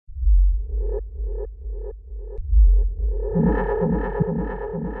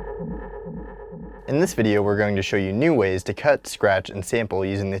In this video, we're going to show you new ways to cut, scratch, and sample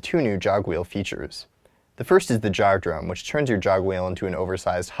using the two new jog wheel features. The first is the Jog Drum, which turns your jog wheel into an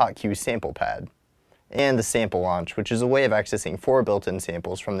oversized hot cue sample pad, and the Sample Launch, which is a way of accessing 4 built-in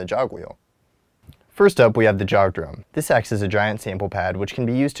samples from the jog wheel. First up, we have the Jog Drum. This acts as a giant sample pad which can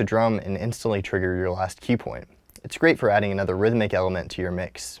be used to drum and instantly trigger your last cue point. It's great for adding another rhythmic element to your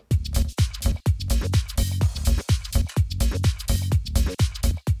mix.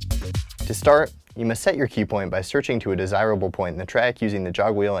 To start, you must set your cue point by searching to a desirable point in the track using the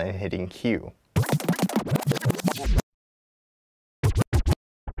jog wheel and hitting cue.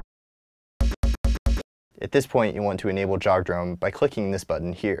 At this point, you want to enable Jog Drum by clicking this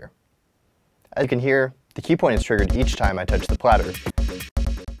button here. As you can hear, the cue point is triggered each time I touch the platter.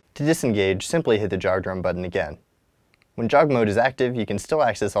 To disengage, simply hit the Jog Drum button again. When jog mode is active, you can still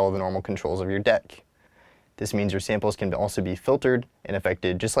access all of the normal controls of your deck. This means your samples can also be filtered and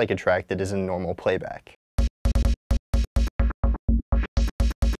affected just like a track that is in normal playback.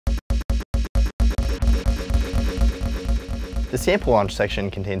 The Sample Launch section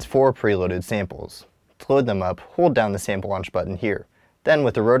contains 4 preloaded samples. To load them up, hold down the Sample Launch button here. Then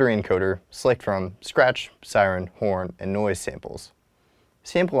with the rotary encoder, select from scratch, siren, horn, and noise samples.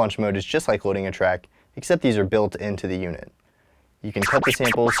 Sample Launch mode is just like loading a track, except these are built into the unit. You can cut the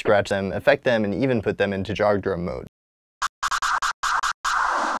samples, scratch them, affect them, and even put them into Jog Drum mode.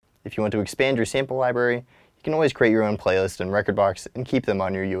 If you want to expand your sample library, you can always create your own playlist and record box and keep them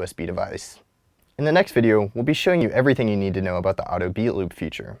on your USB device. In the next video, we'll be showing you everything you need to know about the Auto Beat Loop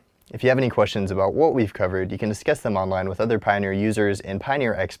feature. If you have any questions about what we've covered, you can discuss them online with other Pioneer users and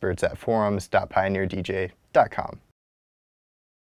Pioneer experts at forums.pioneerdj.com.